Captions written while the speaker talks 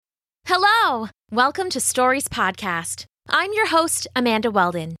Hello! Welcome to Stories Podcast. I'm your host, Amanda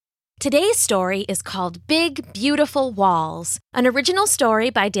Weldon. Today's story is called Big, Beautiful Walls, an original story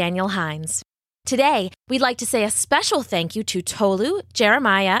by Daniel Hines. Today, we'd like to say a special thank you to Tolu,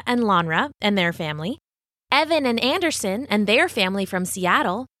 Jeremiah, and Lonra and their family, Evan and Anderson and their family from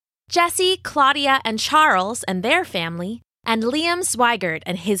Seattle, Jesse, Claudia, and Charles and their family, and Liam Swigert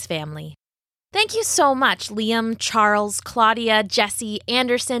and his family. Thank you so much, Liam, Charles, Claudia, Jesse,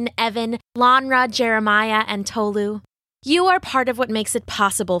 Anderson, Evan, Lonra, Jeremiah, and Tolu. You are part of what makes it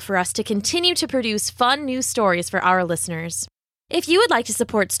possible for us to continue to produce fun new stories for our listeners. If you would like to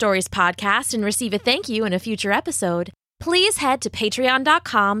support Stories Podcast and receive a thank you in a future episode, please head to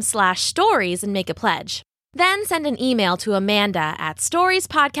patreon.com/stories and make a pledge. Then send an email to Amanda at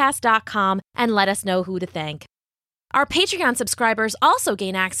storiespodcast.com and let us know who to thank. Our Patreon subscribers also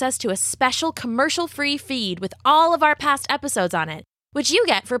gain access to a special commercial-free feed with all of our past episodes on it, which you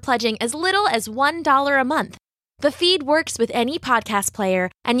get for pledging as little as $1 a month. The feed works with any podcast player,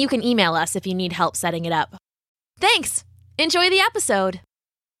 and you can email us if you need help setting it up. Thanks! Enjoy the episode!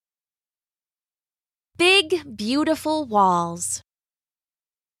 Big, Beautiful Walls.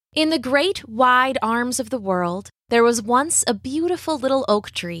 In the great, wide arms of the world, there was once a beautiful little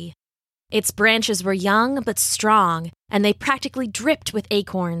oak tree. Its branches were young but strong, and they practically dripped with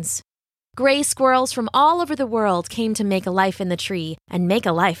acorns. Gray squirrels from all over the world came to make a life in the tree, and make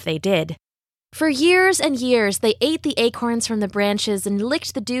a life they did. For years and years, they ate the acorns from the branches and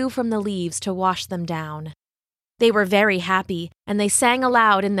licked the dew from the leaves to wash them down. They were very happy, and they sang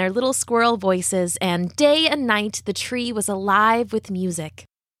aloud in their little squirrel voices, and day and night the tree was alive with music.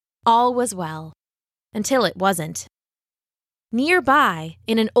 All was well, until it wasn't. Nearby,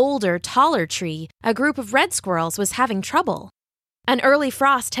 in an older, taller tree, a group of red squirrels was having trouble. An early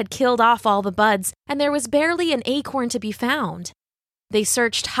frost had killed off all the buds, and there was barely an acorn to be found. They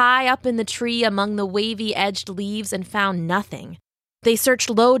searched high up in the tree among the wavy-edged leaves and found nothing. They searched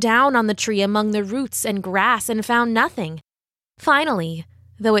low down on the tree among the roots and grass and found nothing. Finally,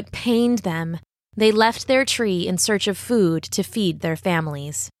 though it pained them, they left their tree in search of food to feed their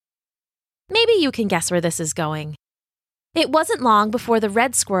families. Maybe you can guess where this is going. It wasn't long before the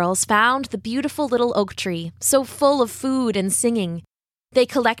red squirrels found the beautiful little oak tree, so full of food and singing. They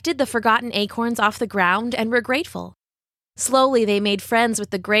collected the forgotten acorns off the ground and were grateful. Slowly they made friends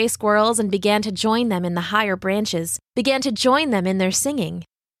with the gray squirrels and began to join them in the higher branches, began to join them in their singing.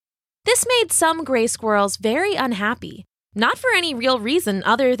 This made some gray squirrels very unhappy, not for any real reason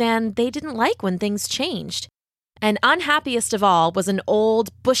other than they didn't like when things changed. And unhappiest of all was an old,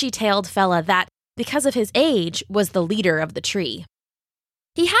 bushy-tailed fella that, because of his age, was the leader of the tree.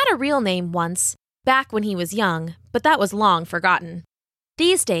 He had a real name once, back when he was young, but that was long forgotten.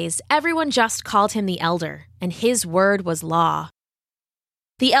 These days, everyone just called him the Elder, and his word was law.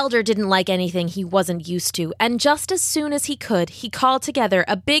 The Elder didn't like anything he wasn't used to, and just as soon as he could, he called together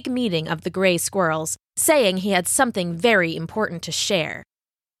a big meeting of the gray squirrels, saying he had something very important to share.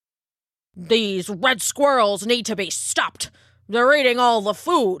 These red squirrels need to be stopped. They're eating all the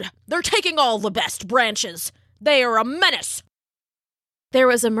food. They're taking all the best branches. They are a menace. There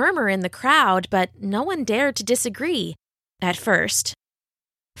was a murmur in the crowd, but no one dared to disagree, at first.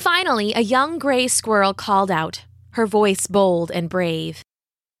 Finally, a young gray squirrel called out, her voice bold and brave.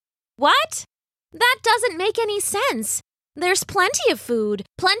 "What? That doesn't make any sense. There's plenty of food,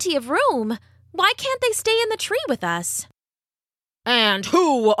 plenty of room. Why can't they stay in the tree with us?" And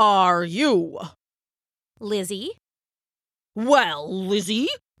who are you? Lizzie. Well, Lizzie,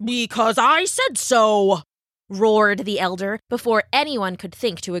 because I said so, roared the Elder before anyone could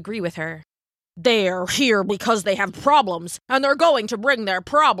think to agree with her. They're here because they have problems, and they're going to bring their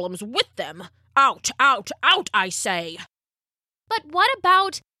problems with them. Out, out, out, I say. But what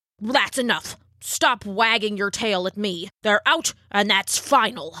about... That's enough. Stop wagging your tail at me. They're out, and that's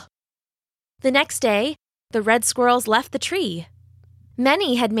final. The next day, the red squirrels left the tree.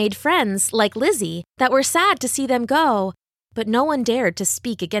 Many had made friends, like Lizzie, that were sad to see them go, but no one dared to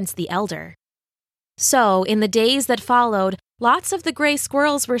speak against the Elder. So, in the days that followed, lots of the gray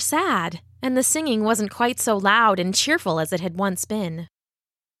squirrels were sad, and the singing wasn't quite so loud and cheerful as it had once been.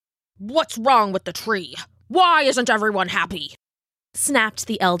 What's wrong with the tree? Why isn't everyone happy? Snapped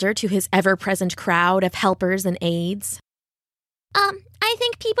the Elder to his ever-present crowd of helpers and aides. I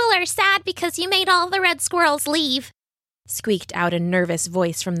think people are sad because you made all the red squirrels leave, squeaked out a nervous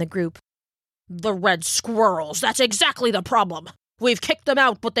voice from the group. The red squirrels, that's exactly the problem. We've kicked them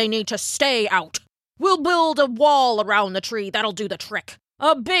out, but they need to stay out. We'll build a wall around the tree that'll do the trick.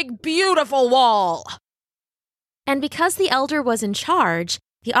 A big, beautiful wall. And because the Elder was in charge,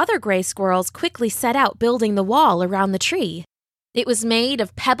 the other gray squirrels quickly set out building the wall around the tree. It was made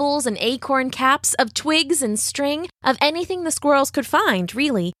of pebbles and acorn caps, of twigs and string, of anything the squirrels could find,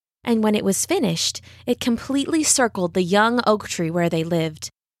 really, and when it was finished, it completely circled the young oak tree where they lived.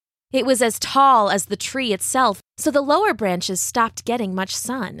 It was as tall as the tree itself, so the lower branches stopped getting much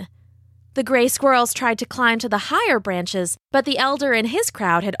sun. The gray squirrels tried to climb to the higher branches, but the elder and his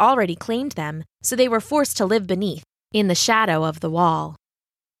crowd had already claimed them, so they were forced to live beneath, in the shadow of the wall.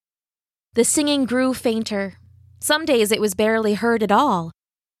 The singing grew fainter. Some days it was barely heard at all.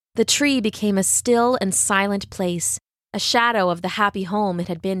 The tree became a still and silent place, a shadow of the happy home it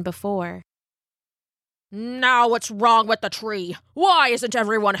had been before. Now what's wrong with the tree? Why isn't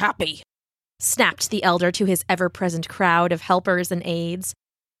everyone happy? Snapped the elder to his ever-present crowd of helpers and aides.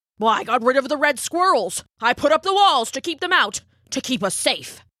 Well, I got rid of the red squirrels. I put up the walls to keep them out, to keep us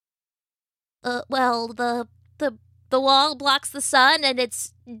safe. Well, the wall blocks the sun and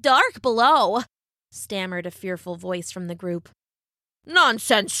it's dark below, stammered a fearful voice from the group.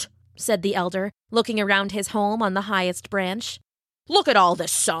 Nonsense, said the elder, looking around his home on the highest branch. Look at all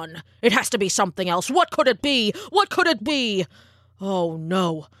this sun. It has to be something else. What could it be? What could it be? Oh,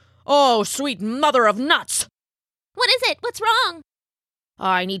 no. Oh, sweet mother of nuts. What is it? What's wrong?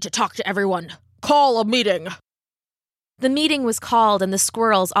 I need to talk to everyone. Call a meeting. The meeting was called and the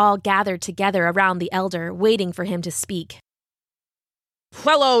squirrels all gathered together around the elder, waiting for him to speak.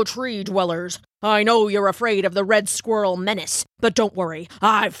 Fellow tree dwellers, I know you're afraid of the red squirrel menace, but don't worry,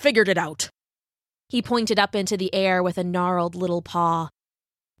 I've figured it out. He pointed up into the air with a gnarled little paw.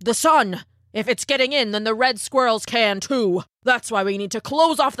 The sun! If it's getting in, then the red squirrels can too. That's why we need to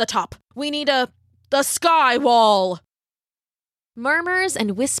close off the top. We need the sky wall. Murmurs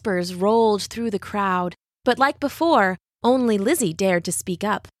and whispers rolled through the crowd, but like before, only Lizzie dared to speak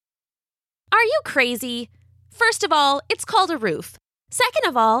up. Are you crazy? First of all, it's called a roof. Second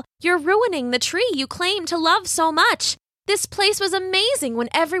of all, you're ruining the tree you claim to love so much. This place was amazing when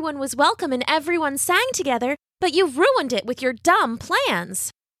everyone was welcome and everyone sang together, but you ruined it with your dumb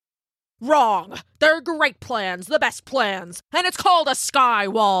plans. Wrong. They're great plans, the best plans, and it's called a sky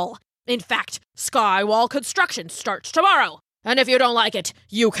wall. In fact, sky wall construction starts tomorrow, and if you don't like it,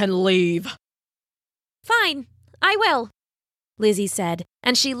 you can leave. Fine, I will, Lizzie said,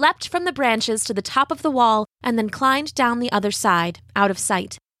 and she leapt from the branches to the top of the wall and then climbed down the other side, out of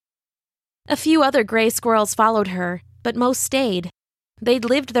sight. A few other gray squirrels followed her, but most stayed. They'd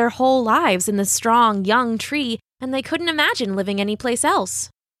lived their whole lives in the strong, young tree, and they couldn't imagine living anyplace else.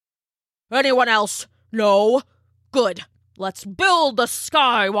 Anyone else? No? Good. Let's build the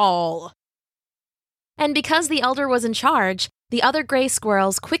sky wall. And because the elder was in charge, the other gray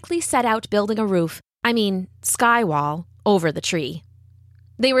squirrels quickly set out building a sky wall, over the tree.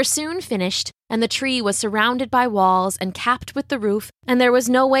 They were soon finished, and the tree was surrounded by walls and capped with the roof, and there was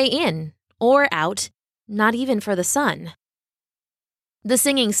no way in or out, not even for the sun. The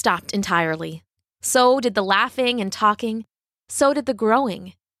singing stopped entirely. So did the laughing and talking. So did the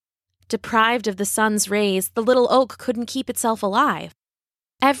growing. Deprived of the sun's rays, the little oak couldn't keep itself alive.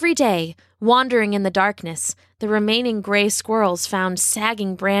 Every day, wandering in the darkness, the remaining gray squirrels found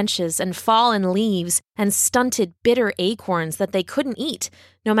sagging branches and fallen leaves and stunted bitter acorns that they couldn't eat,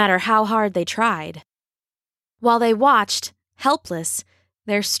 no matter how hard they tried. While they watched, helpless,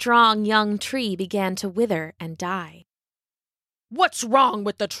 their strong young tree began to wither and die. What's wrong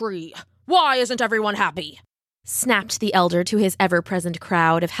with the tree? Why isn't everyone happy? Snapped the elder to his ever-present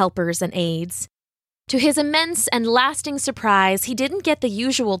crowd of helpers and aides. To his immense and lasting surprise, he didn't get the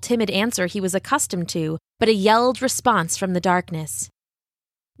usual timid answer he was accustomed to, but a yelled response from the darkness.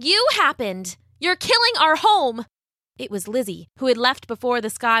 You happened! You're killing our home! It was Lizzie, who had left before the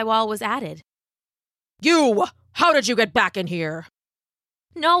sky wall was added. You! How did you get back in here?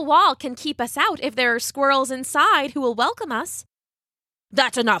 No wall can keep us out if there are squirrels inside who will welcome us.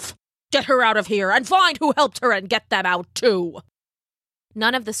 That's enough! Get her out of here and find who helped her and get them out too!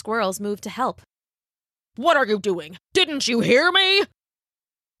 None of the squirrels moved to help. What are you doing? Didn't you hear me?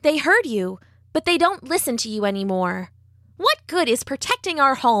 They heard you, but they don't listen to you anymore. What good is protecting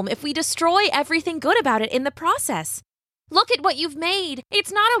our home if we destroy everything good about it in the process? Look at what you've made.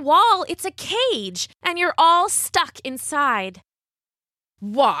 It's not a wall, it's a cage, and you're all stuck inside.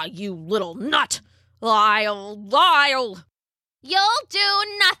 Why, you little nut! I'll... You'll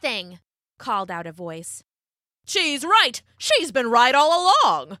do nothing, called out a voice. She's right! She's been right all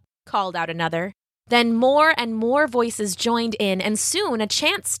along, called out another. Then more and more voices joined in, and soon a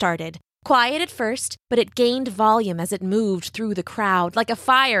chant started. Quiet at first, but it gained volume as it moved through the crowd. Like a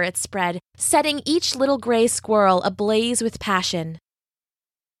fire it spread, setting each little gray squirrel ablaze with passion.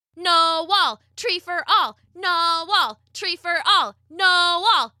 No wall, tree for all. No wall, tree for all. No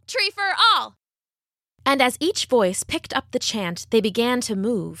wall, tree for all. And as each voice picked up the chant, they began to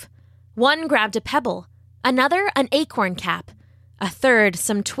move. One grabbed a pebble, another an acorn cap, a third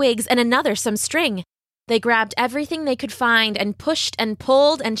some twigs, and another some string. They grabbed everything they could find and pushed and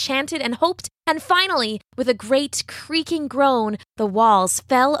pulled and chanted and hoped, and finally, with a great creaking groan, the walls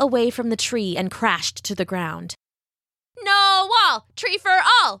fell away from the tree and crashed to the ground. No wall, tree for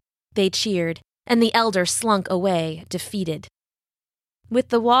all! They cheered, and the elder slunk away, defeated. With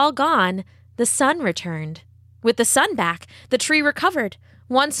the wall gone, the sun returned. With the sun back, the tree recovered,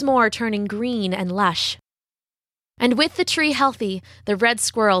 once more turning green and lush. And with the tree healthy, the red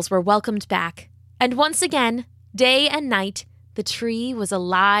squirrels were welcomed back. And once again, day and night, the tree was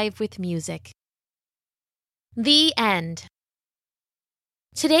alive with music. The end.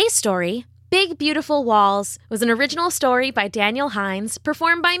 Today's story, Big Beautiful Walls, was an original story by Daniel Hines,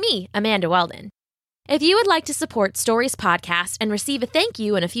 performed by me, Amanda Weldon. If you would like to support Stories Podcast and receive a thank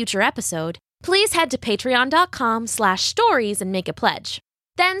you in a future episode, please head to patreon.com/stories and make a pledge.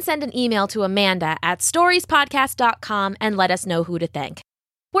 Then send an email to Amanda at storiespodcast.com and let us know who to thank.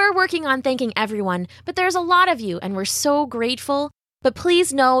 We're working on thanking everyone, but there's a lot of you and we're so grateful. But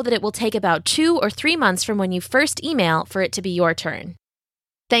please know that it will take about 2 or 3 months from when you first email for it to be your turn.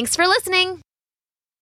 Thanks for listening!